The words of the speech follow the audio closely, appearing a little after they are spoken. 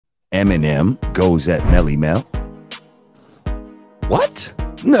Eminem goes at Melle Mel. What?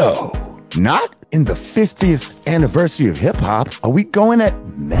 No, not in the 50th anniversary of hip hop. Are we going at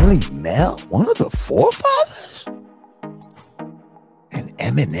Melle Mel, one of the forefathers? And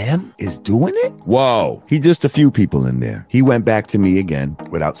Eminem is doing it? Whoa, he just a few people in there. He went back to me again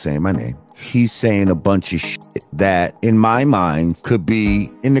without saying my name. He's saying a bunch of shit that, in my mind, could be...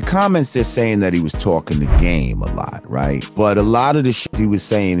 In the comments, they're saying that he was talking the game a lot, right? But a lot of the shit he was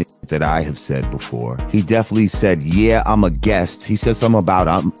saying that I have said before. He definitely said, yeah, I'm a guest. He said something about,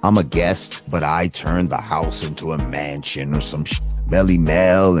 I'm a guest, but I turned the house into a mansion or some shit. Melle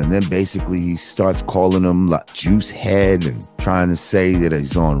Mel, and then basically he starts calling him like Juice Head and trying to say that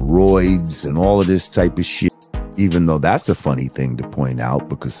he's on roids and all of this type of shit. Even though that's a funny thing to point out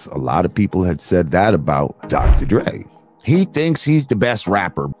because a lot of people had said that about Dr. Dre. He thinks he's the best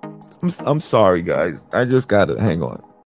rapper. I'm sorry, guys. I just gotta hang on.